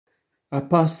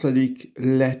Apostolic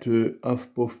Letter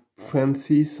of Pope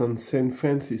Francis and Saint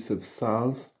Francis of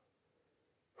Sales,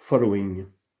 following.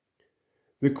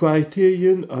 The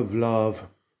criterion of love.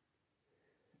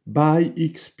 By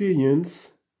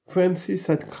experience, Francis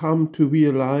had come to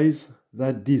realize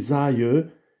that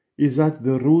desire is at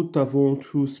the root of all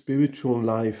true spiritual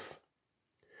life,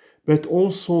 but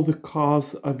also the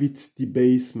cause of its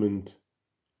debasement.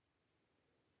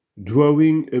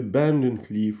 Drawing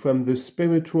abundantly from the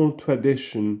spiritual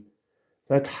tradition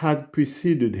that had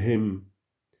preceded him,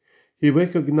 he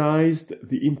recognized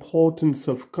the importance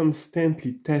of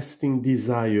constantly testing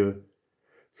desire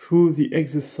through the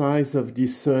exercise of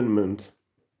discernment.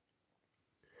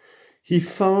 He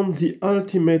found the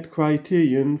ultimate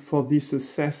criterion for this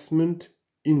assessment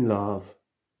in love.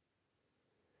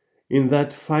 In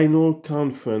that final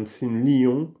conference in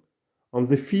Lyon, on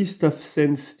the feast of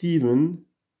Saint Stephen,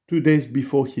 2 days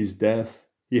before his death,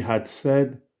 he had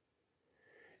said,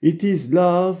 "It is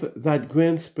love that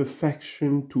grants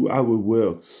perfection to our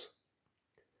works.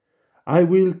 I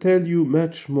will tell you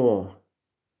much more.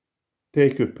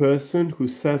 Take a person who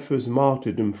suffers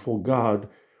martyrdom for God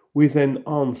with an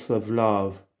ounce of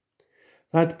love.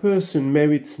 That person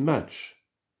merits much,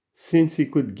 since he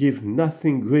could give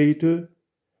nothing greater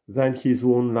than his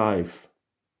own life.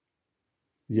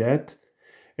 Yet,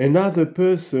 another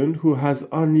person who has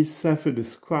only suffered a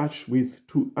scratch with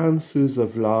 2 ounces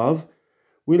of love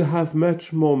will have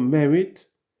much more merit,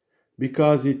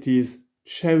 because it is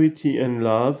charity and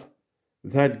love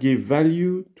that give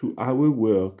value to our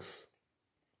works."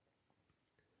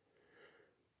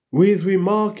 With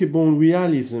remarkable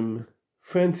realism,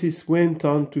 Francis went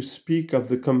on to speak of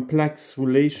the complex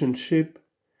relationship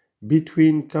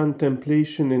between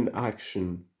contemplation and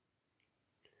action.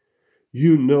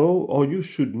 You know, or you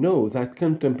should know, that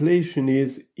contemplation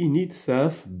is in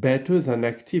itself better than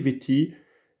activity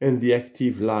and the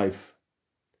active life.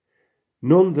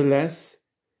 Nonetheless,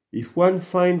 if one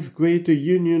finds greater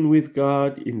union with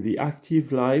God in the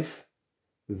active life,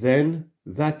 then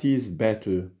that is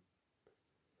better.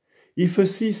 If a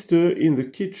sister in the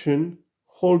kitchen,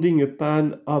 holding a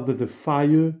pan over the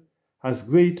fire, has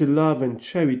greater love and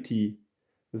charity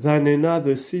than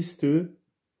another sister,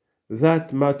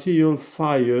 that material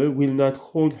fire will not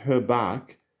hold her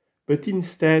back, but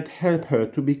instead help her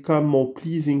to become more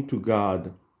pleasing to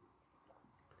God.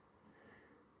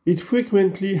 It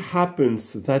frequently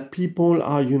happens that people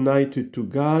are united to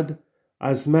God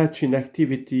as much in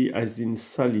activity as in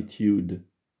solitude.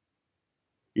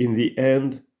 In the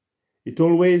end, it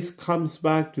always comes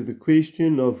back to the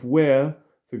question of where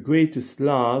the greatest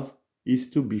love is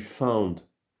to be found.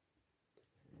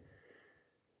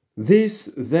 This,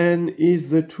 then, is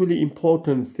the truly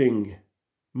important thing,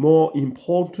 more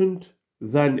important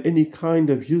than any kind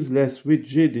of useless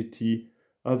rigidity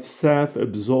of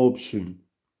self-absorption.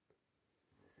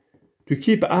 To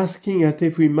keep asking at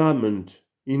every moment,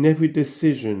 in every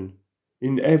decision,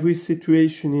 in every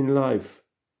situation in life,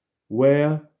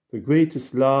 where the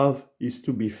greatest love is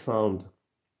to be found.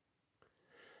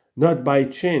 Not by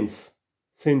chance,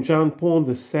 St. John Paul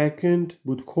II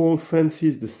would call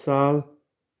Francis de Sales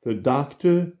the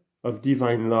doctor of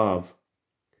divine love,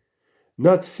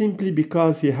 not simply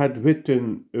because he had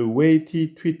written a weighty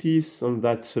treatise on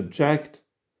that subject,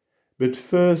 but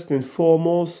first and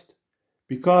foremost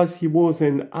because he was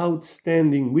an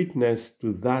outstanding witness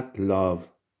to that love.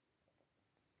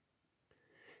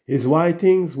 His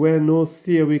writings were no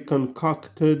theory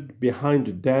concocted behind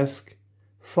a desk,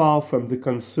 far from the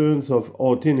concerns of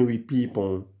ordinary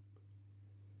people.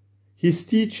 His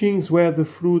teachings were the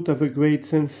fruit of a great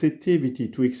sensitivity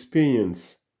to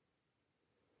experience.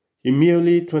 He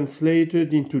merely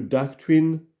translated into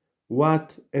doctrine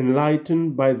what,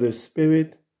 enlightened by the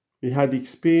Spirit, he had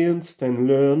experienced and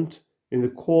learned in the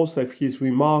course of his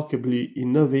remarkably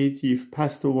innovative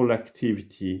pastoral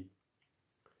activity.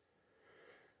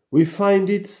 We find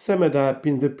it summed up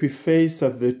in the preface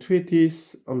of the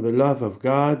treatise on the love of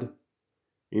God.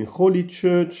 In Holy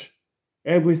Church,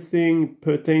 everything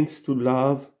pertains to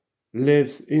love,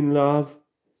 lives in love,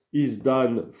 is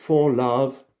done for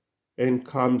love, and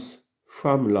comes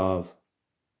from love.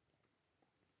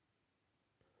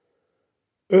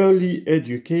 Early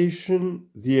education,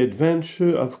 the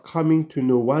adventure of coming to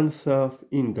know oneself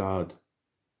in God.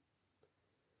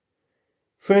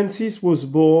 Francis was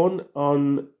born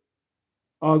on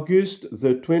August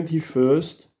the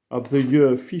 21st of the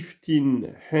year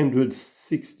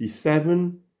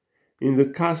 1567 in the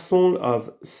castle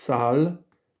of Sales,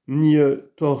 near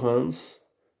Torrens,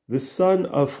 the son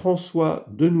of François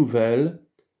de Nouvelle,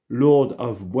 Lord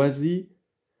of Boisy,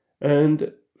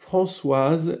 and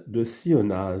Françoise de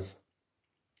Sionaz.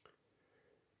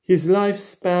 His life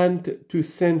spanned 2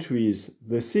 centuries,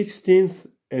 the 16th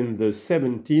and the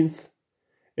 17th,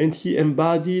 and he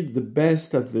embodied the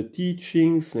best of the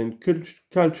teachings and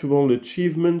cultural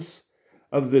achievements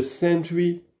of the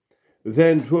century,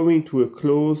 then drawing to a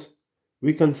close,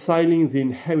 reconciling the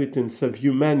inheritance of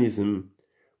humanism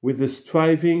with the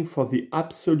striving for the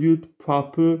absolute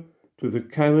proper to the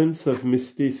currents of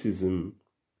mysticism.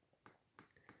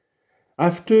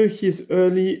 After his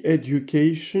early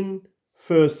education,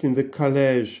 first in the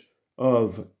college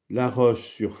of La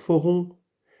Roche-sur-Foron,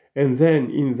 and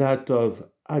then in that of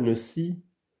Annecy,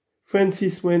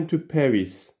 Francis went to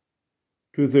Paris,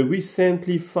 to the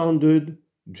recently founded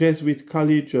Jesuit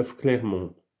College of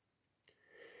Clermont.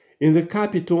 In the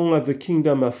capital of the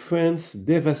Kingdom of France,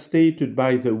 devastated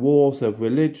by the wars of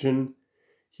religion,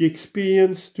 he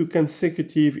experienced 2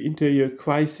 consecutive interior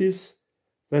crises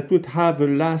that would have a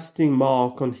lasting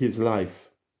mark on his life.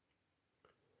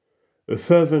 A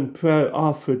fervent prayer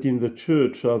offered in the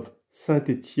church of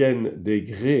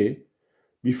Saint-Étienne-des-Grès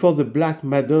before the Black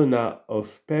Madonna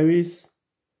of Paris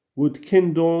would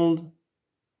kindle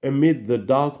amid the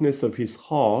darkness of his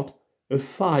heart a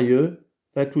fire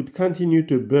that would continue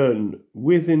to burn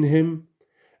within him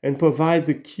and provide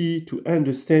the key to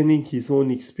understanding his own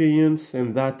experience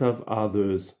and that of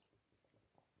others.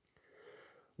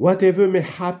 Whatever may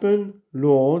happen,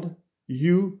 Lord,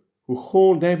 you who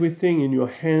hold everything in your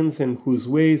hands and whose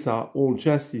ways are all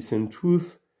justice and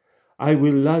truth, I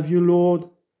will love you, Lord.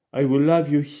 I will love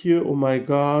you here, O my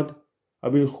God. I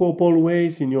will hope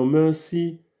always in your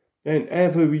mercy and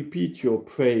ever repeat your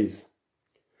praise.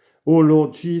 O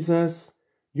Lord Jesus,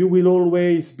 you will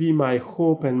always be my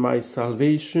hope and my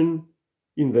salvation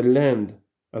in the land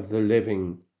of the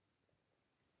living.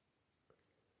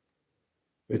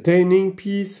 Attaining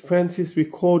peace, Francis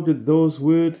recorded those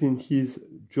words in his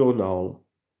journal.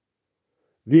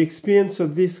 The experience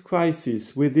of this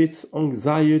crisis, with its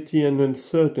anxiety and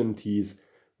uncertainties,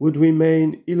 would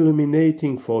remain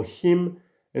illuminating for him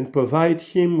and provide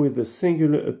him with a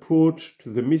singular approach to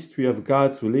the mystery of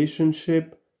God's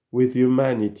relationship with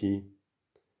humanity.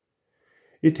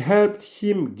 It helped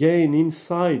him gain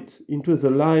insight into the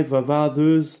life of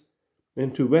others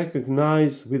and to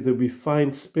recognize with a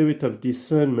refined spirit of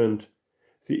discernment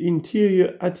the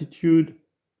interior attitude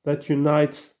that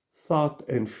unites thought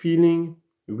and feeling,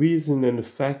 reason and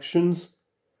affections,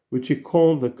 which he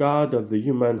called the God of the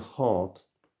human heart.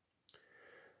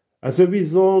 As a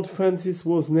result, Francis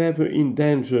was never in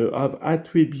danger of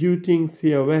attributing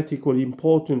theoretical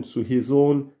importance to his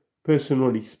own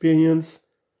personal experience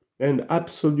and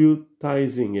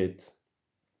absolutizing it.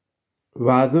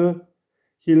 Rather,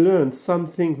 he learned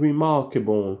something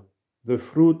remarkable, the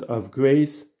fruit of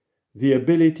grace, the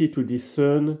ability to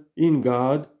discern in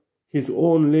God his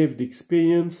own lived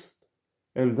experience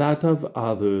and that of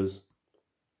others.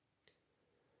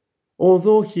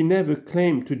 Although he never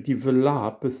claimed to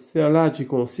develop a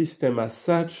theological system as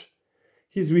such,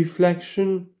 his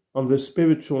reflection on the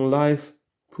spiritual life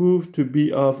proved to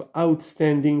be of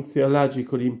outstanding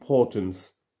theological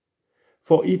importance,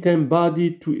 for it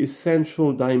embodied 2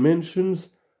 essential dimensions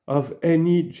of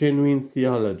any genuine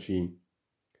theology.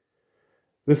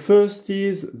 The first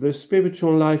is the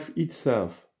spiritual life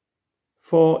itself,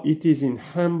 for it is in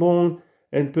humble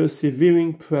and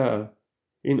persevering prayer,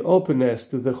 in openness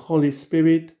to the Holy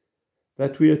Spirit,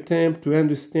 that we attempt to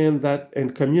understand that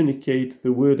and communicate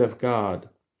the Word of God.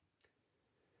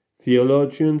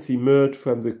 Theologians emerge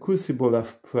from the crucible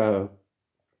of prayer.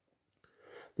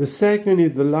 The second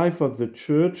is the life of the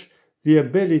Church, the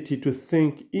ability to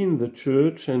think in the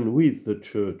Church and with the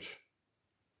Church.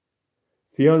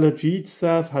 Theology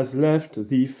itself has left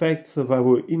the effects of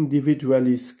our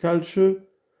individualist culture,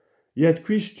 yet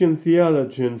Christian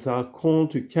theologians are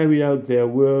called to carry out their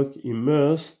work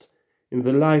immersed in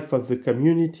the life of the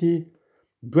community,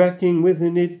 breaking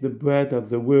within it the bread of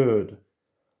the Word.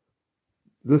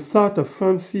 The thought of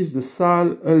Francis de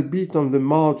Sales, albeit on the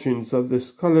margins of the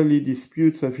scholarly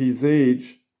disputes of his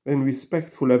age and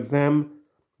respectful of them,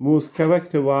 was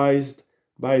characterized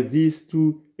by these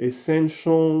 2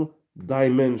 essential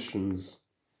dimensions.